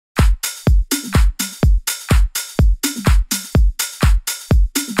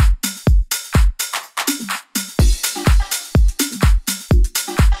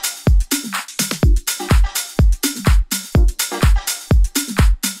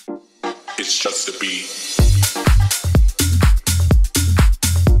It's just a beat.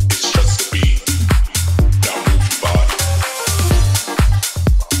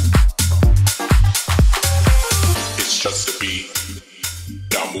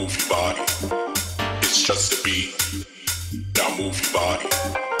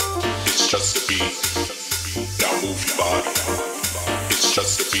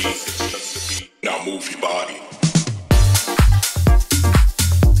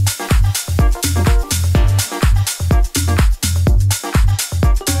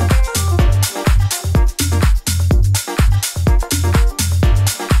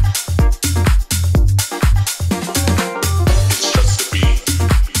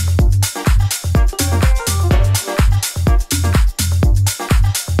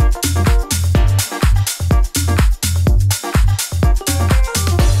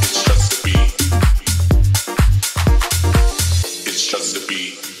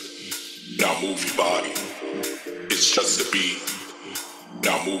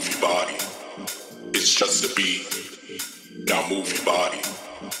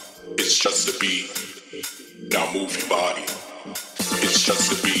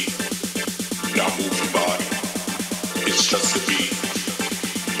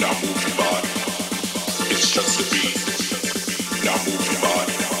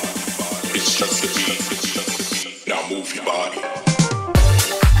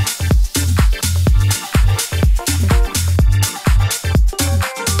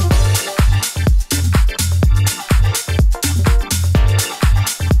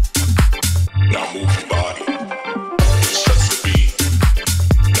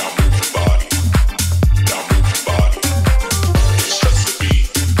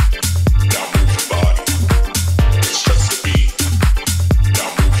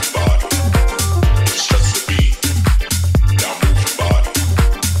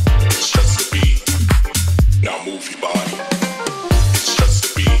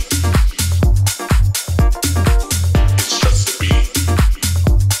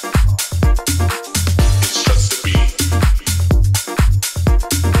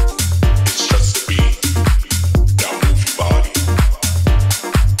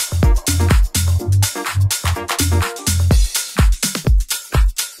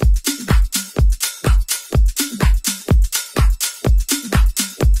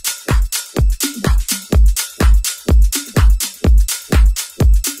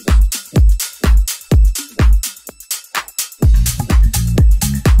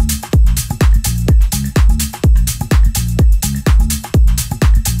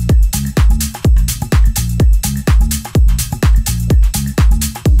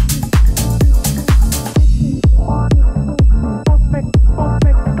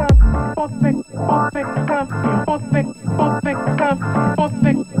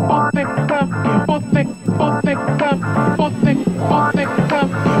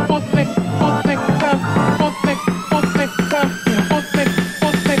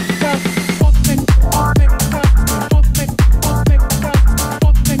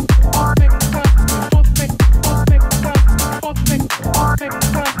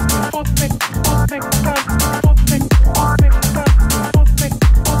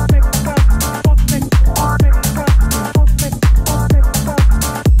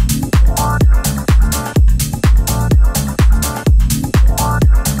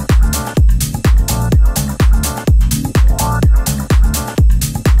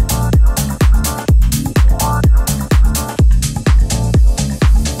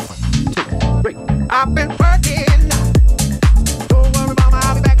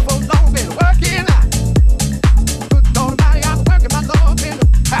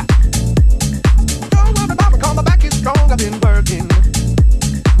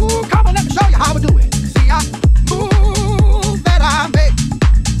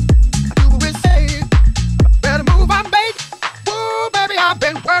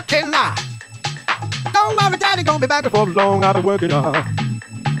 For long I've been working hard.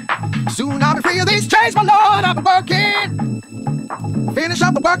 Soon I'll be free of these chains, my Lord. I've been working. Finish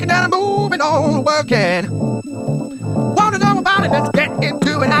up the working and I'm moving on working. Want to know about it? Let's get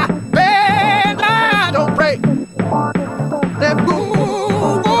into it. I bend, I don't break. That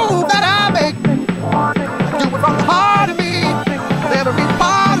move that I make, do it from the heart of me, every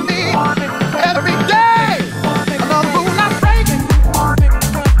part of me, every day. Another rule I'm breaking.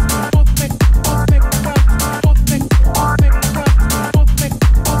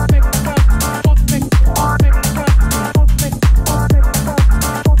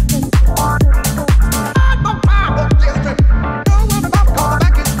 Don't worry about me, 'cause my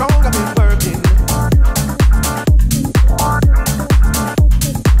back is strong.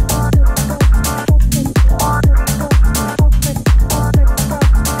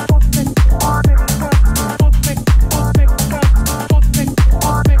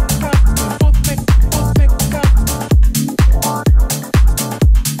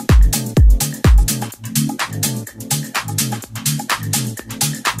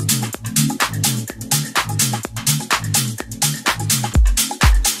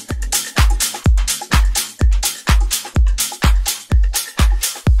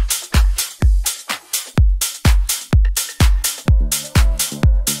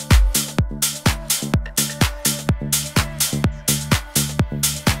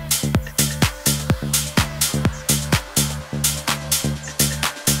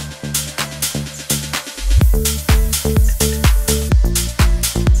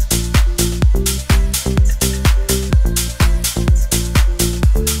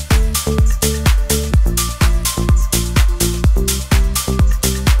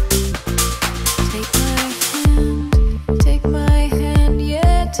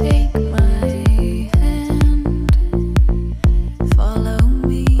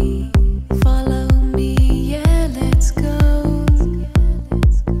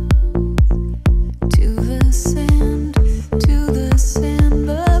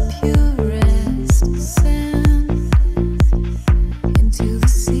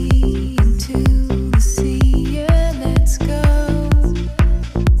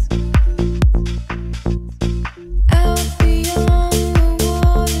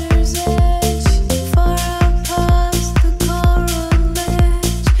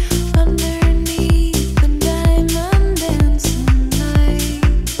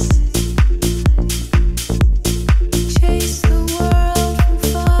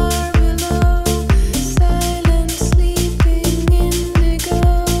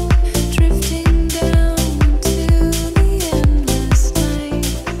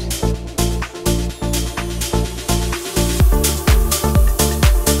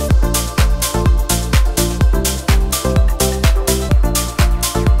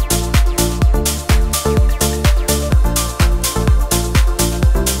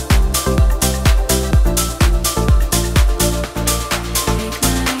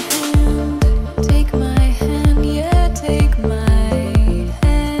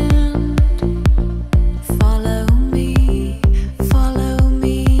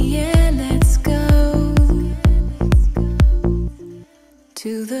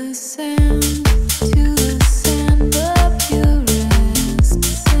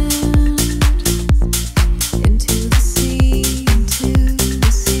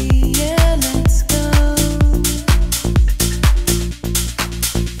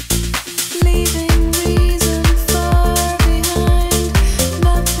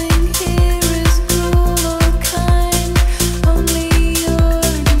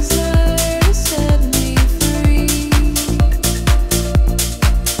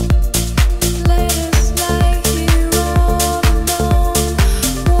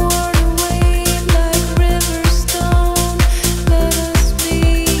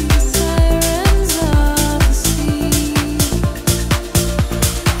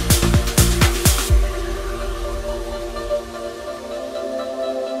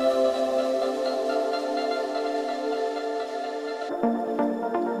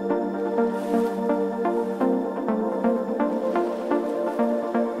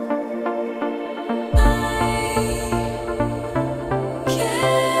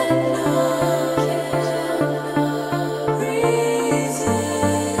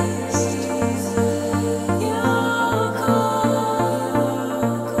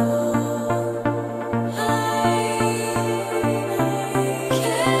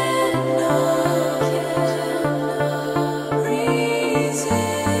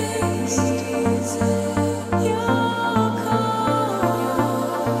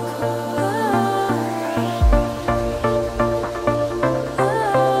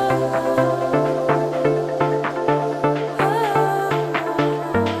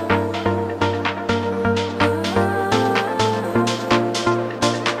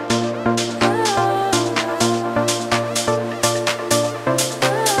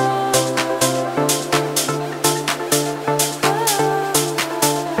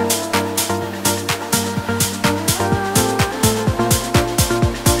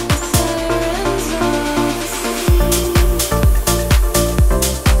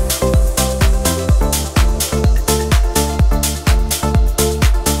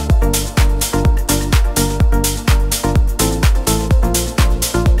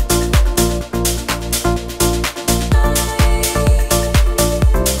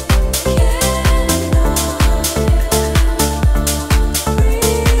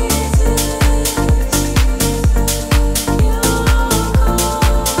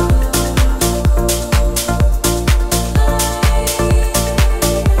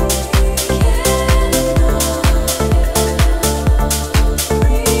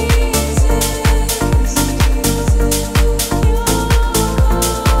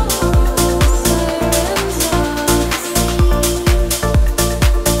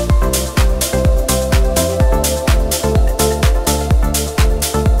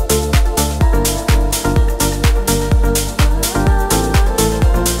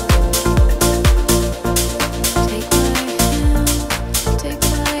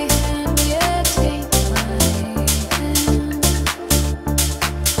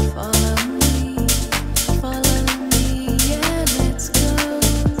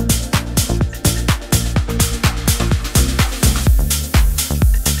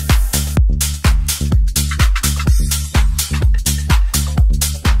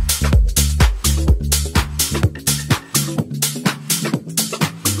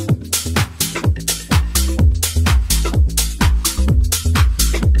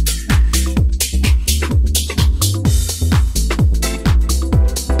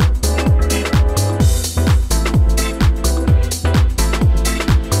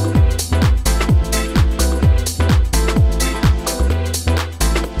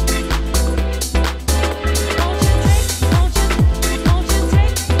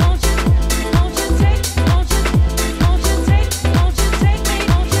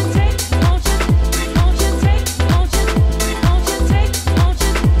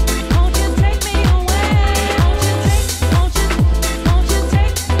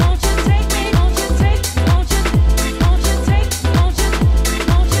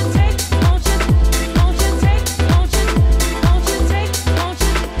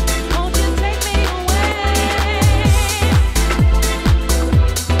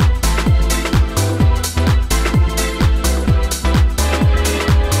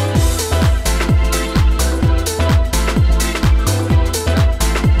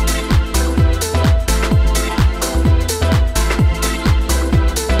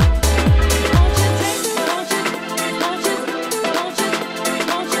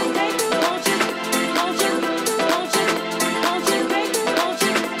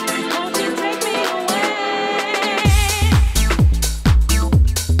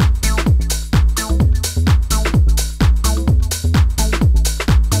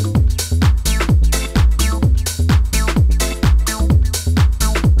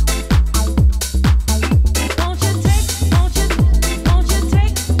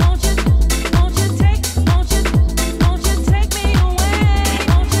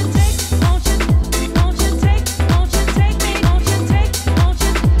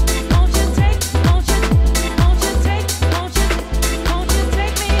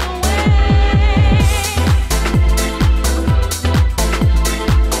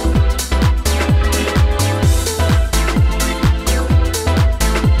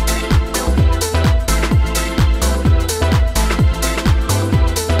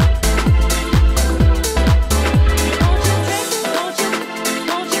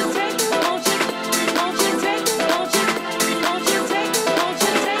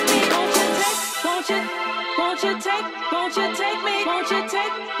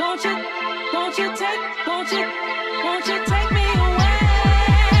 take me away?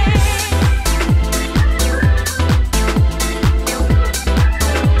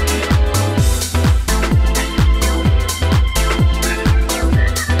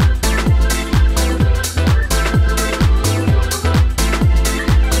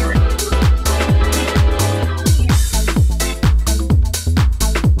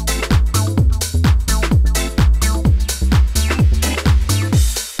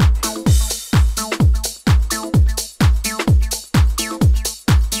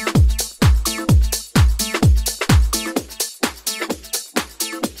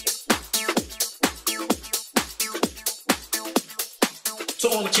 To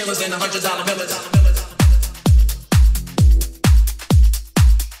all the killers and the $100 billers.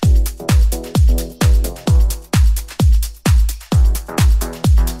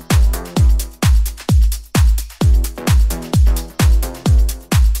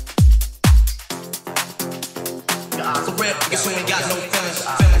 Your eyes are red, guess you ain't got no feelings.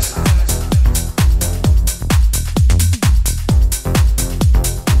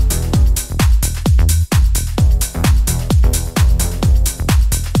 To all the killers and the $100 billers.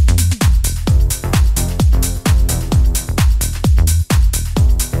 Your eyes are red, guess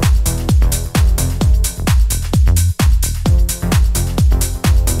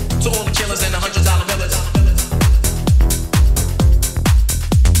you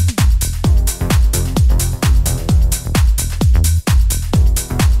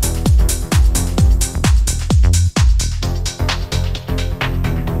ain't got no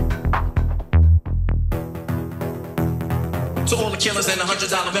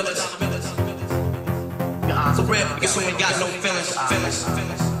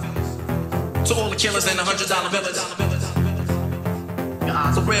To all the killers and the $100 billers. Your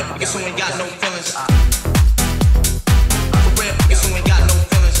eyes are red, guess you ain't got no feelings. Red, guess you ain't got no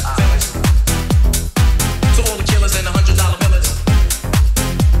feelings. To all the killers and the $100 billers.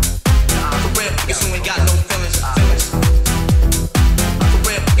 Your eyes are red, guess you ain't got no feelings.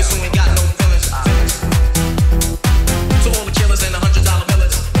 Red, guess you ain't got no feelings. To all the killers and the $100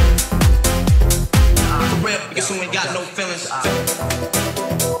 billers. Red, guess you ain't got no feelings.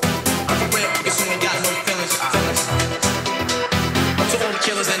 Red, guess you ain't got no feelings. To all the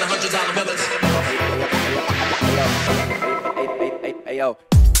killers and the $100 billers. Hey, yo.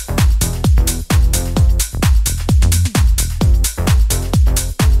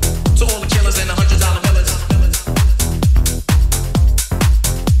 To all the killers and the $100 billers.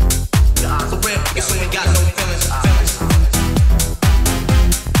 Your eyes are red, guess you ain't got no feelings.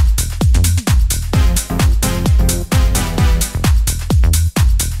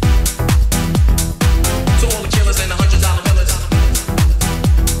 To all the killers and the $100 billers.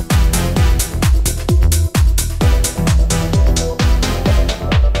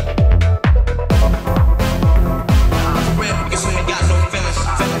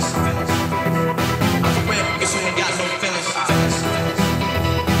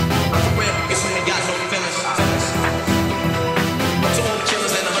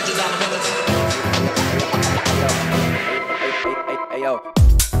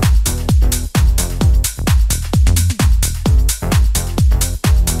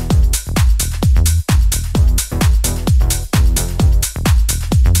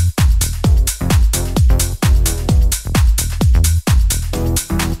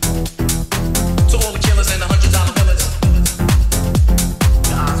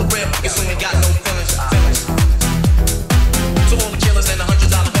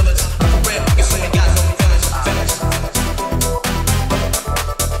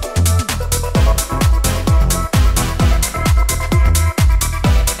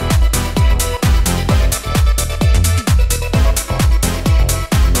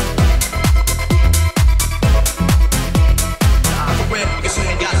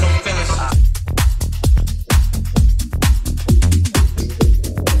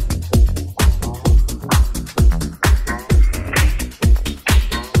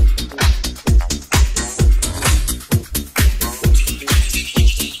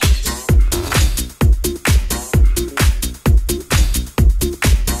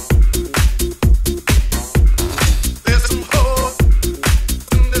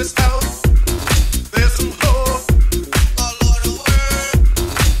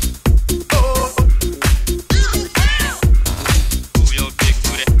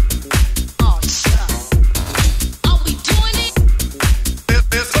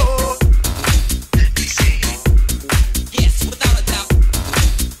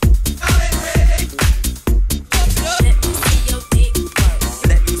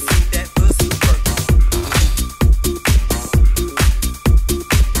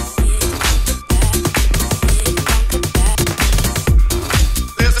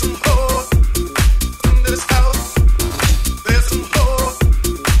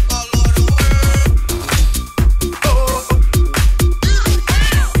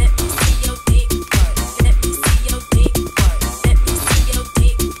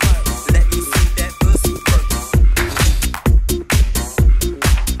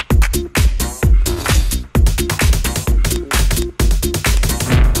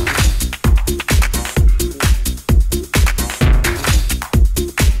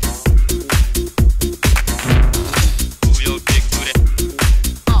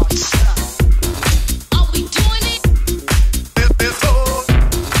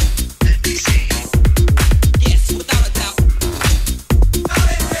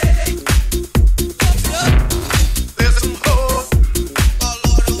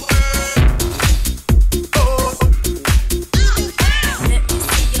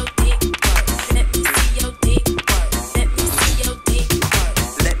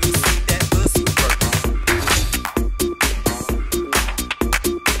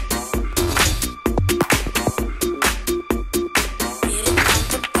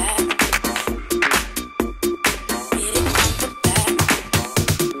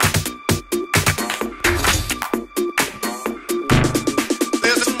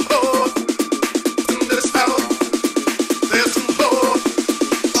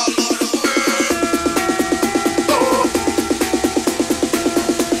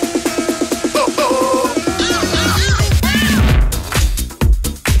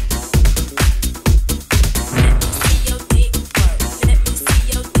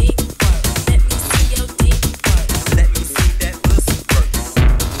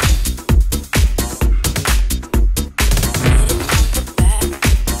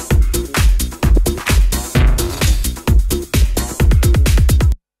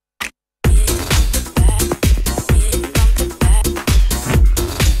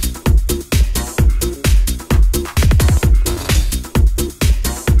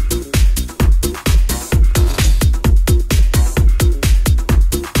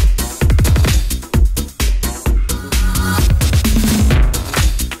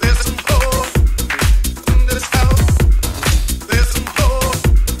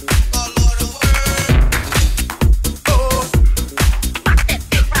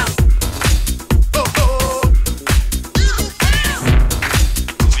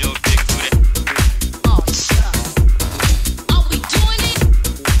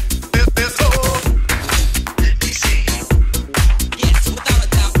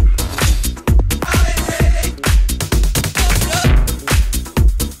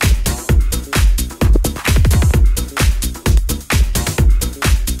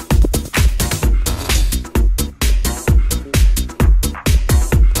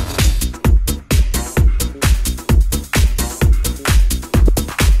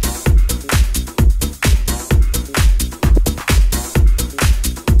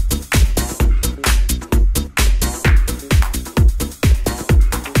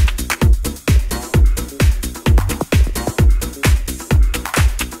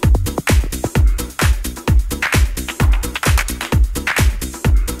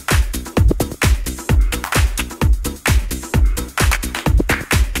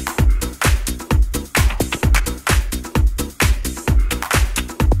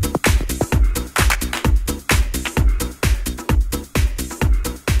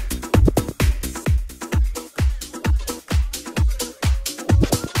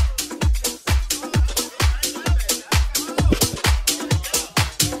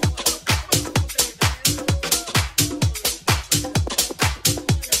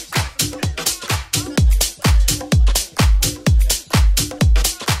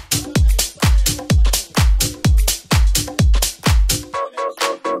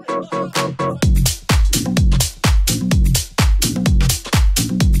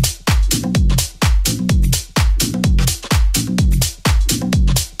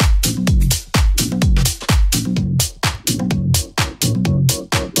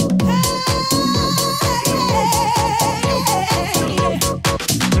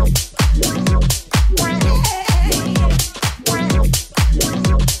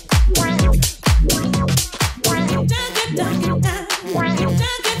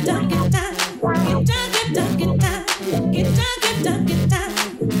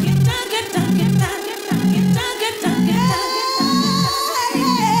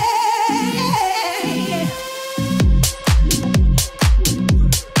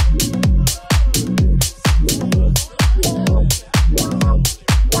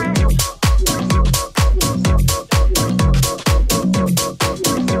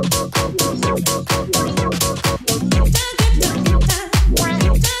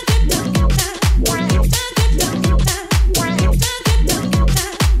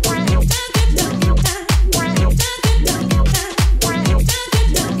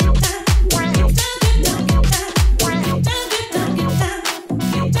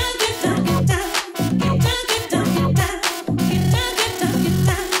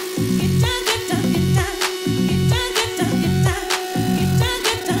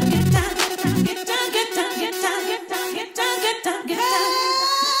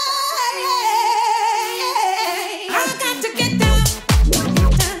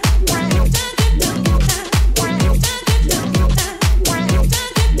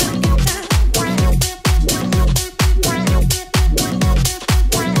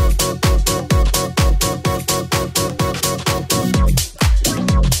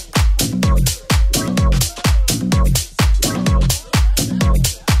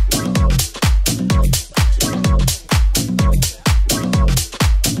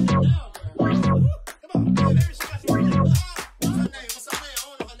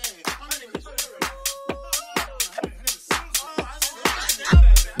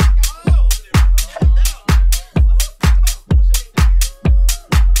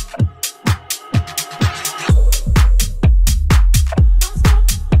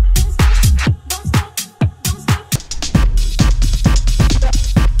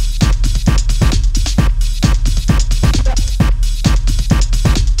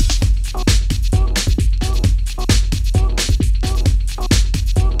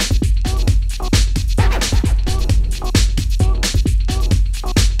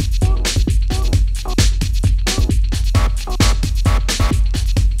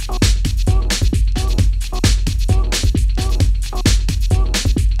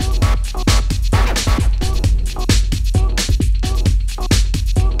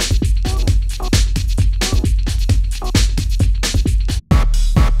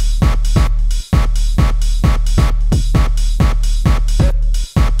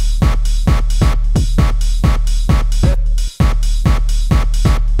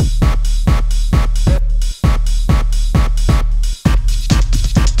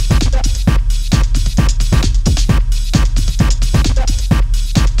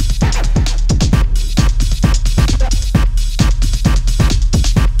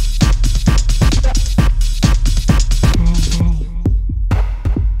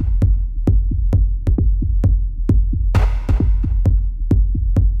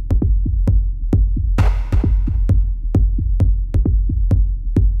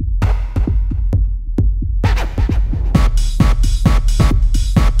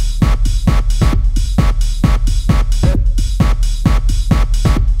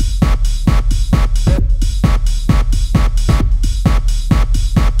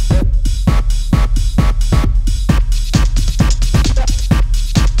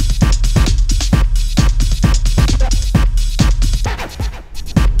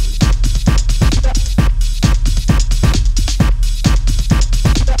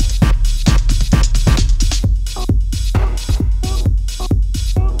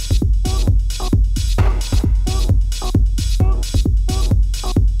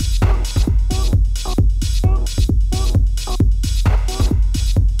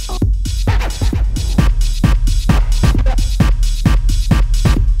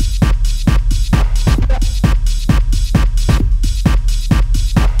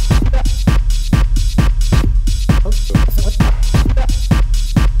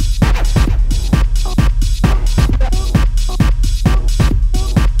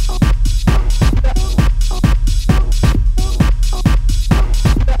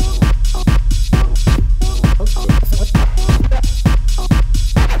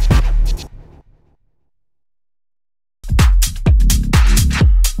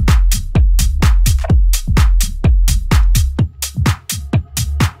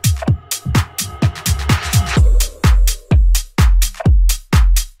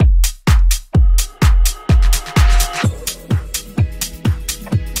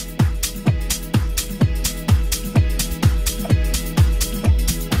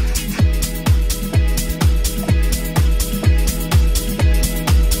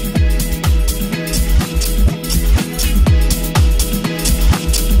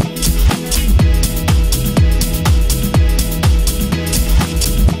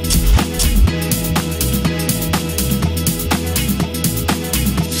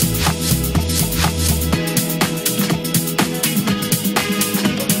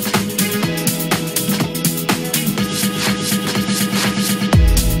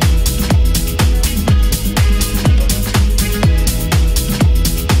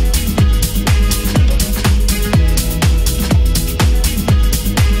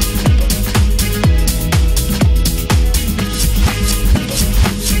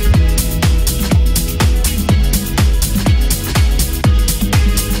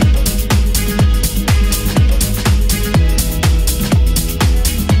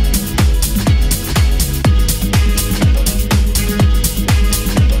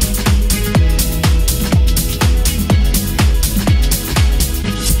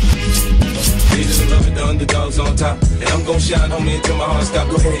 top, and I'm gon' shine, homie, until my heart stop.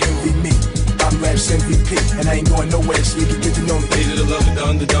 Go ahead, envy me. I'm Raps MVP, and I ain't going nowhere, so you can get to know me. Hated the love with the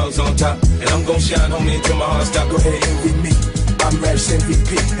underdogs on top, and I'm gon' shine, homie, until my heart stop. Go ahead, envy me. I'm Raps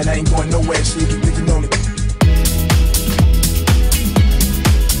MVP, and I ain't going nowhere, so you can get to know me.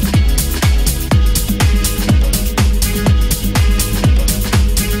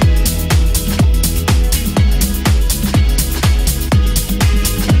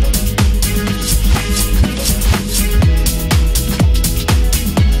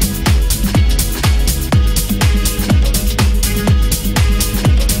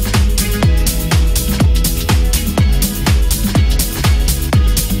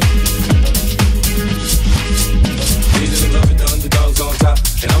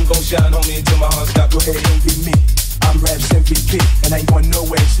 Shine on me until my heart stop. Go ahead, envy me. I'm Raps MVP, and I ain't going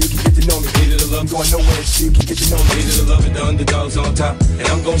nowhere, so you can get to know me. Hated the love, I'm going nowhere, so you can get to know me. Hated the love with the underdogs on top, and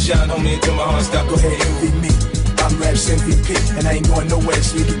I'm gon' shine on me until my heart stop. Go ahead, envy me. I'm Raps MVP, and I ain't going nowhere,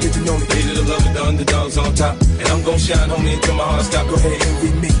 so you can get to know me. Hated the love with the underdogs on top, and I'm gon' shine on me until my heart stop. Go ahead,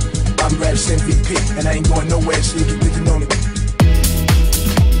 envy me. I'm Raps MVP, and I ain't going nowhere, so you can get to know me.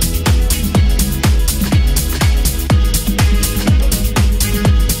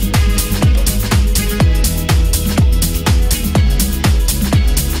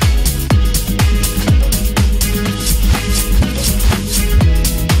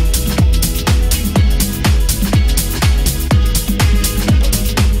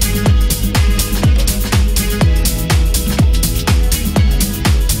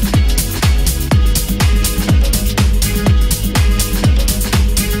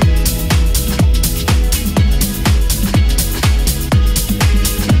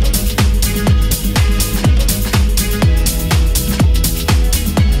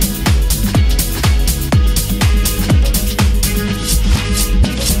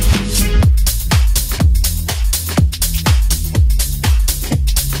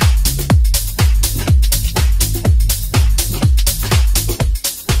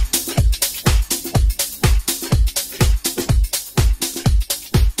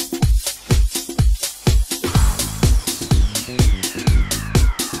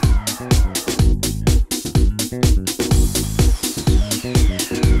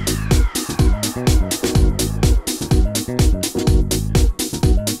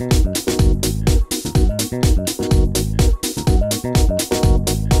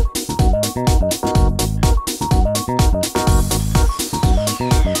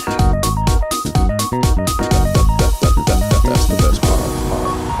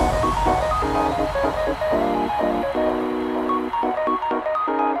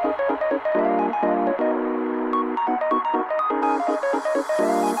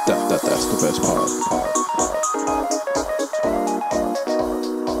 That's the best part.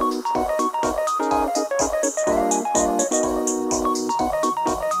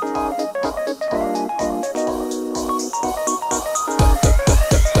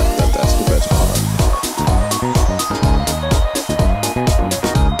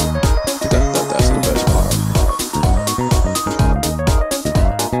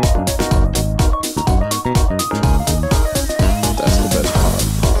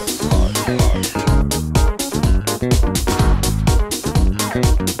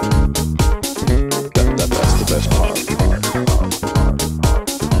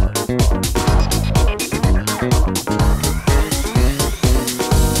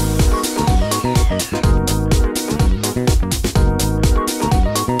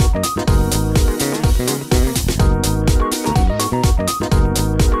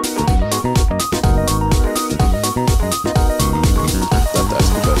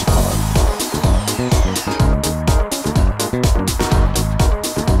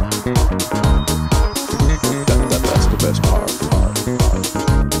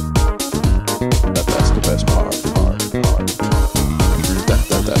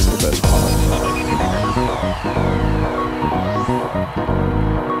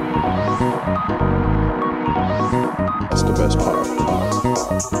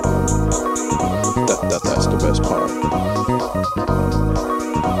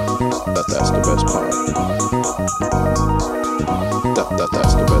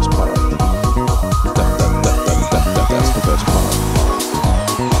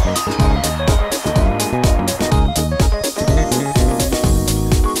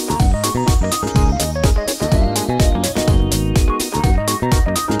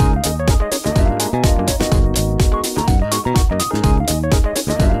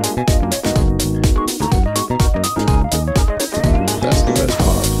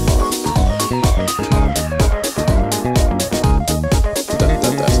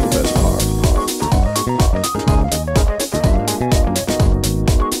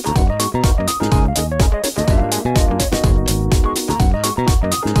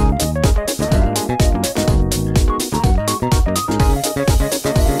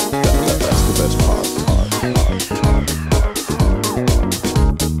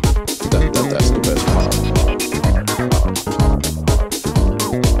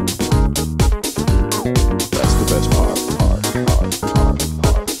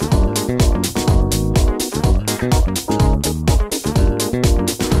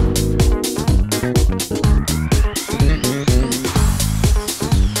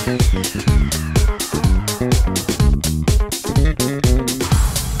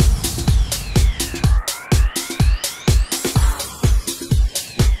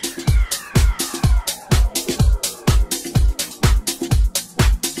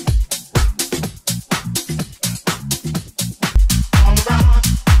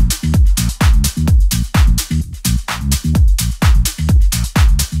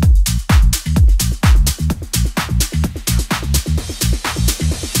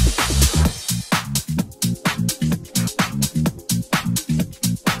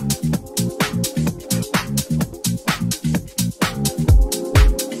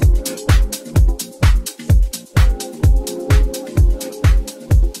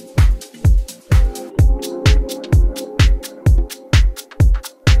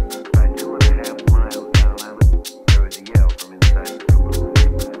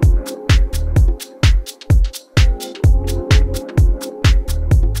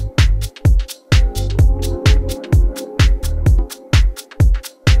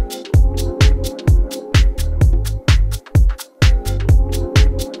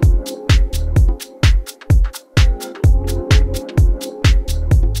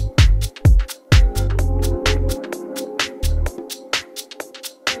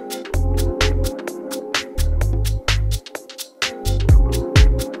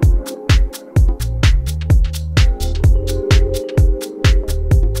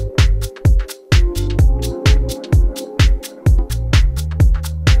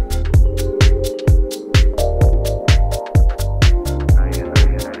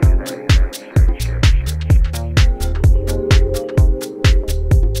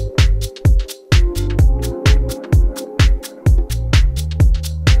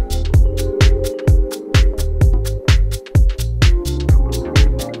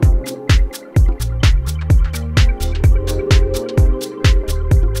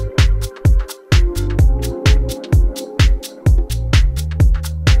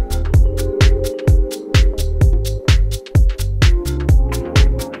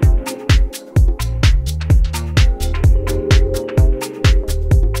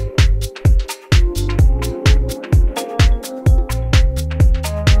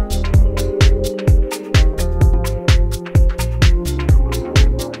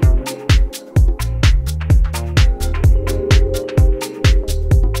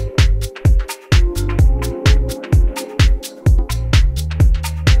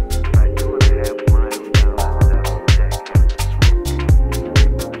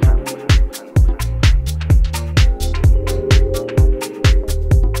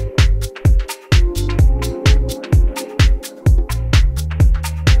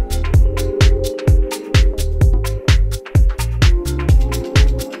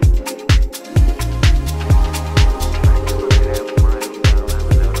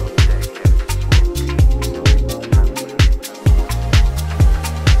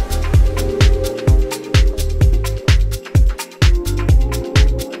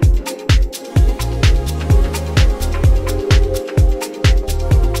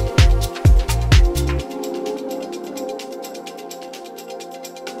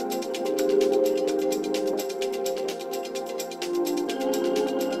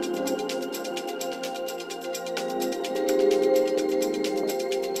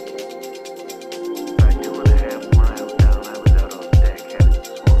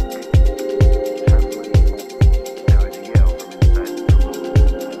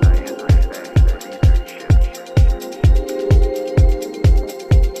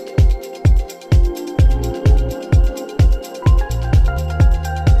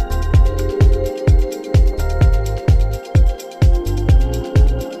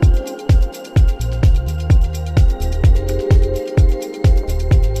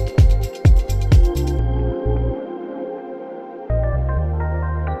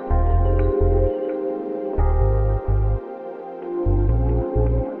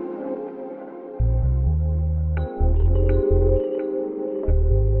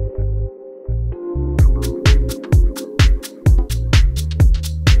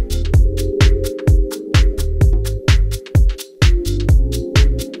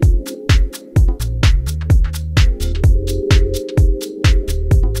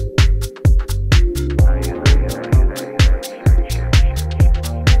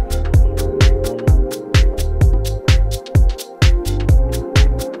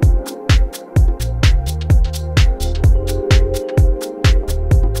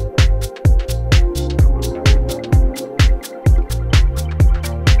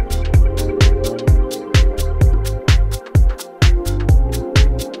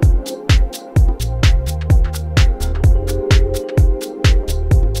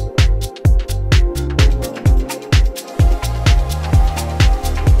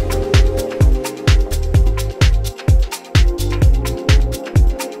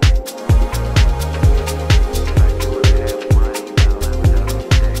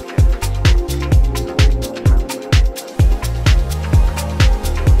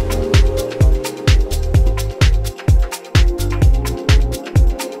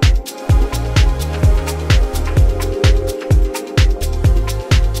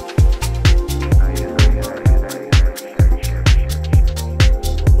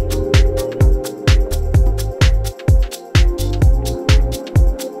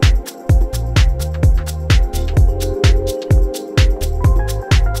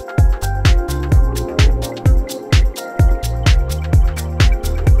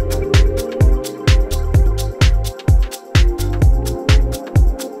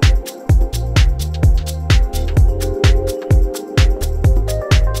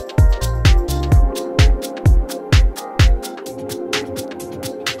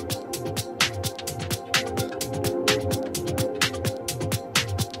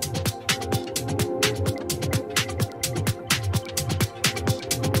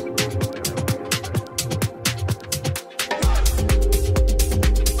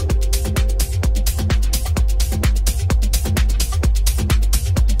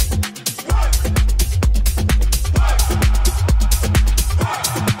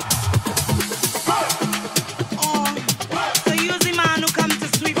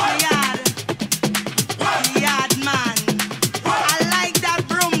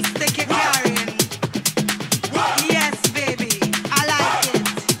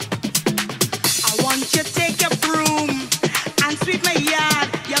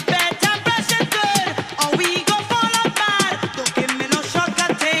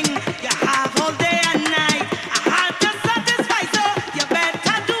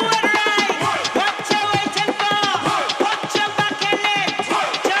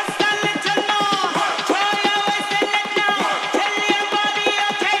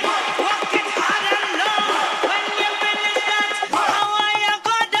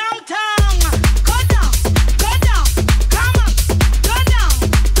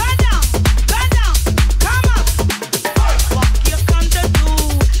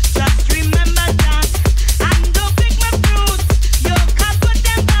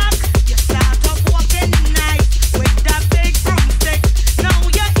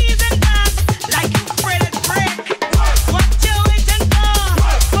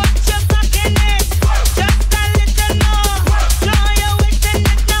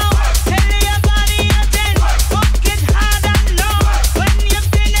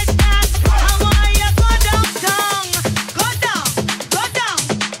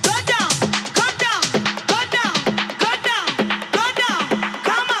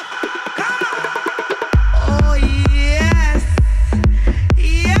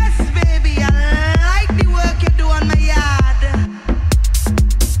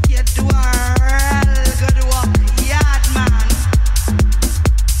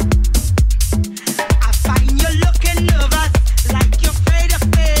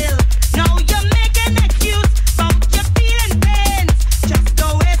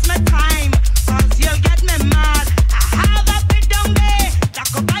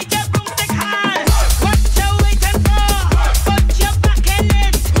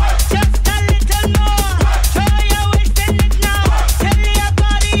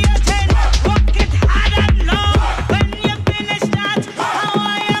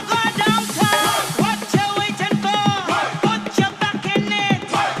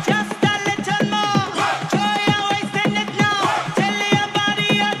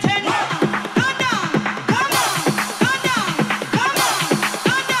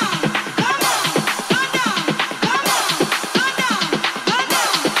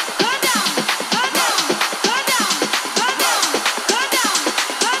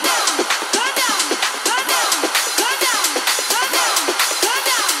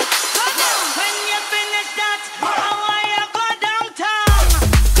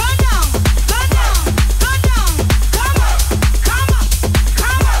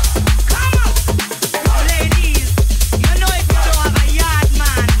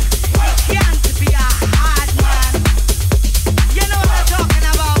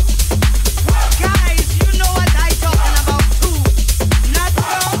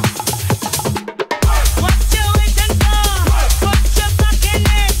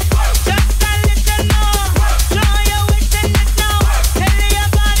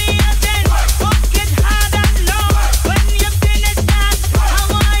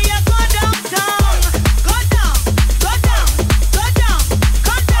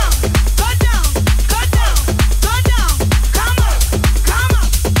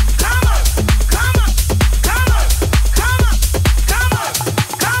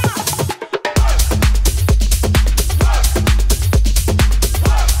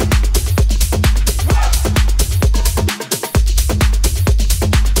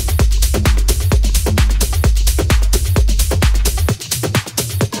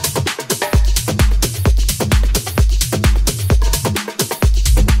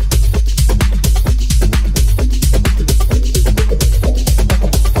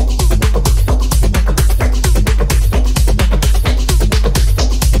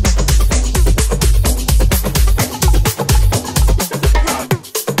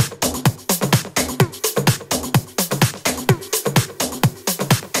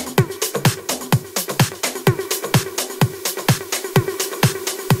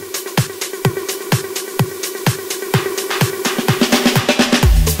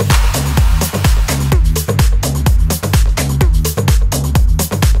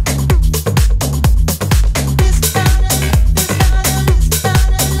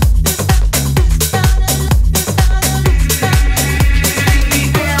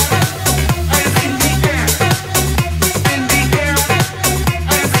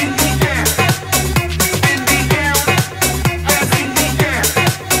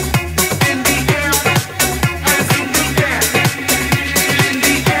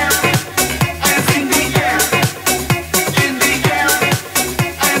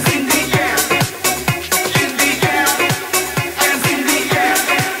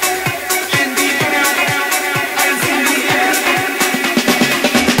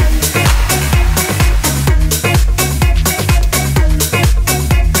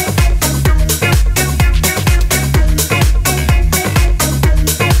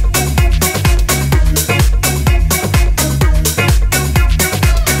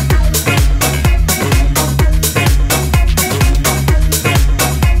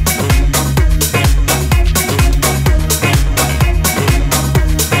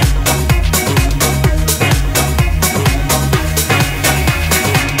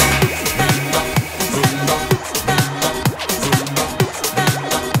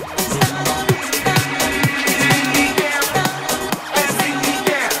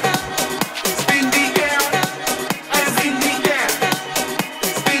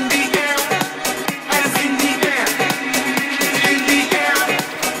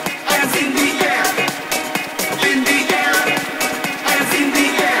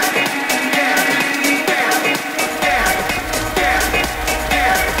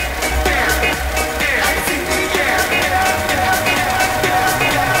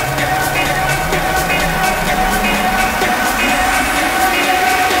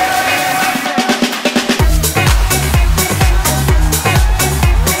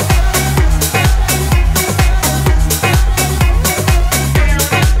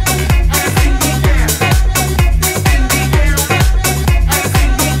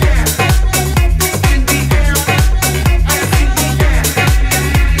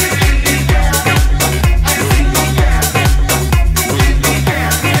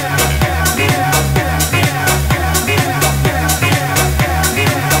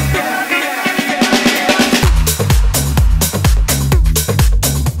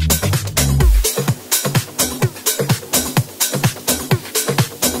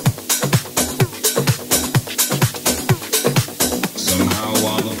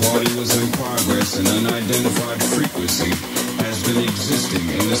 existing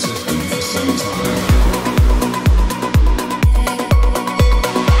in the system for some time.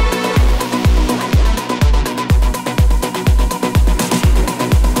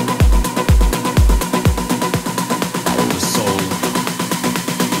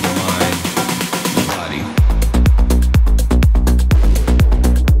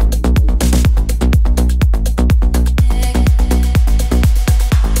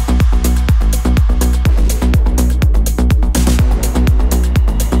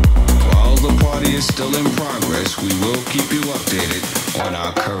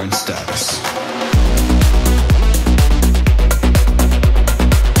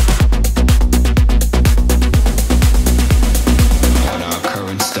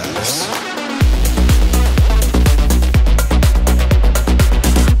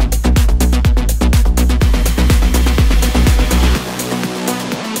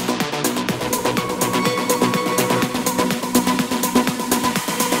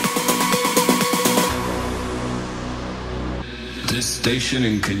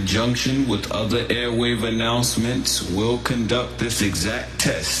 In conjunction with other airwave announcements, will conduct this exact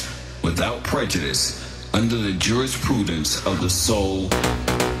test without prejudice under the jurisprudence of the soul,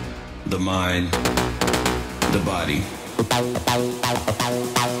 the mind, the body.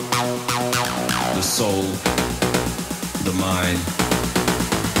 The soul, the mind,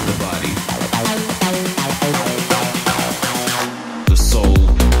 the body. The soul,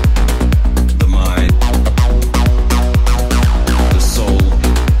 the mind.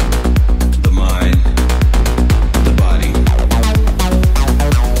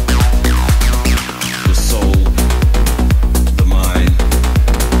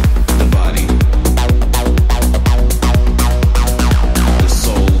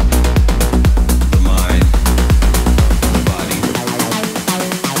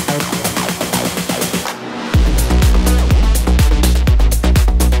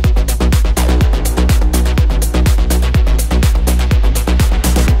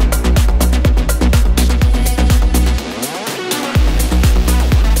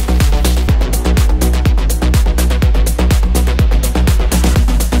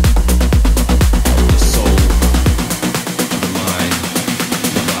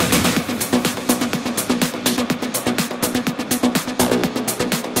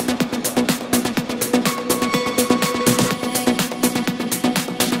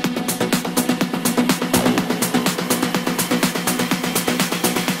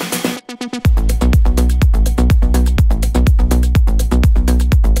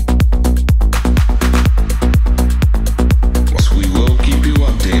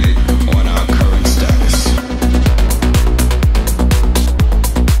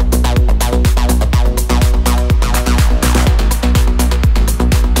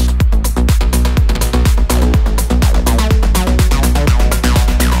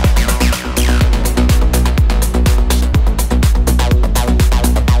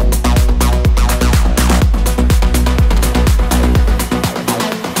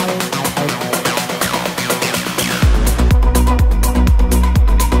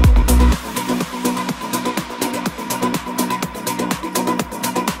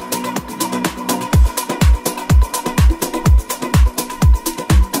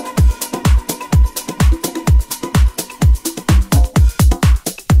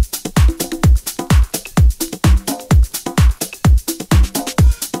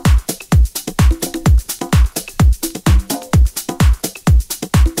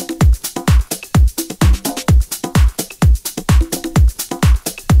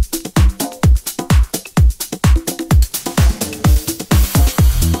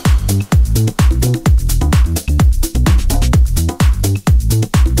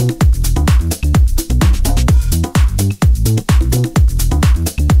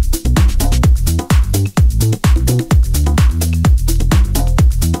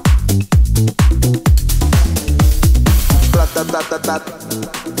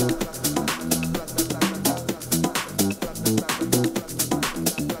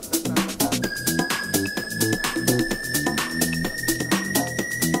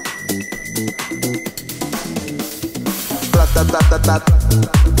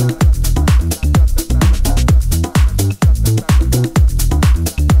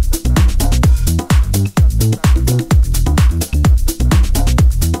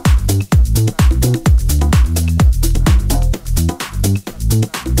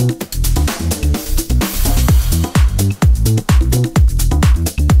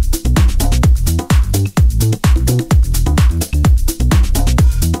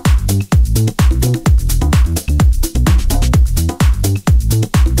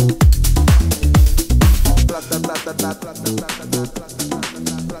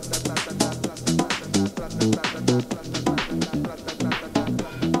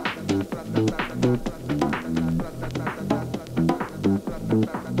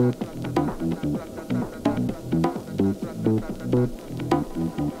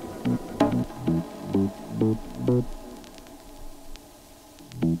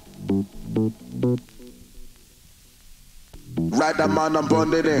 Right, that man, I'm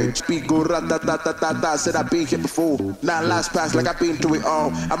bonded in. Speak go rat-ta-ta-ta-ta-ta. Said I've been here before. 9 lives past like I've been through it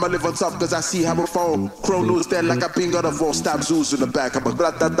all. I'ma live on top cause I see how it fall. Chrono's dead like I've been got a vault. Stab Zeus in the back. I'm a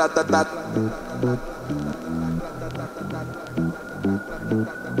rat-ta-ta-ta-ta.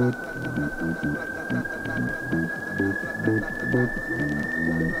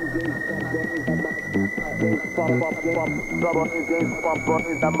 Trouble is games, pop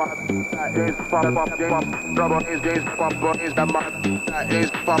is the mud. Is pop game. Trouble is games, pop is the mud. Is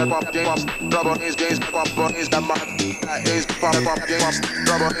pop games. Trouble is games, pop is the mud. Is pop games.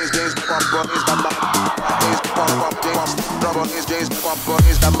 Trouble is games, pop is the mud. Is pop games. Trouble is games, pop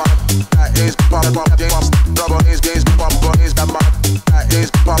is the mud. Is pop games. Trouble is games, pop is the mud.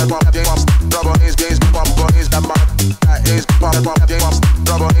 Is pop games. Trouble is games, pop is the mud. Is pop games.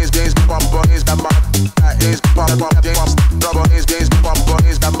 Trouble is games, pop is the mud. Is pop games. Trouble is games, pop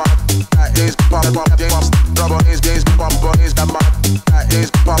is the mud. Is pop games. Trouble is games, pop is the mud.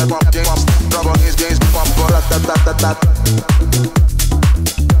 Is pop games. Trouble is games, pop rat-ta-ta-ta-ta.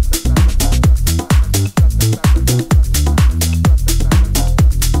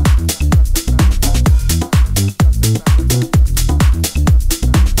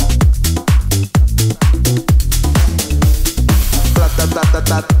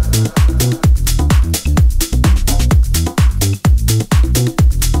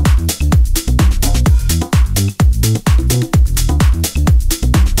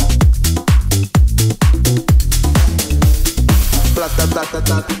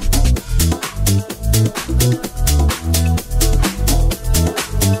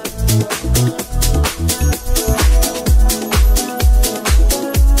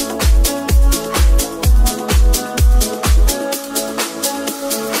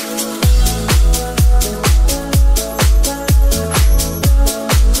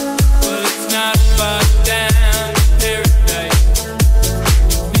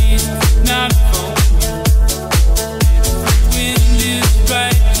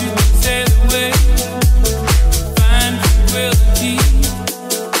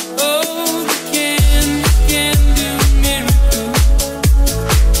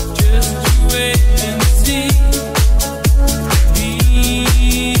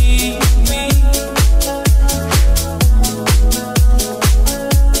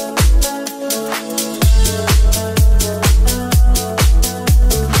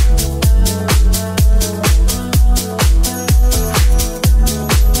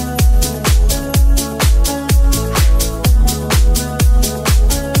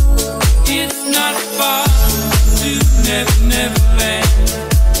 Never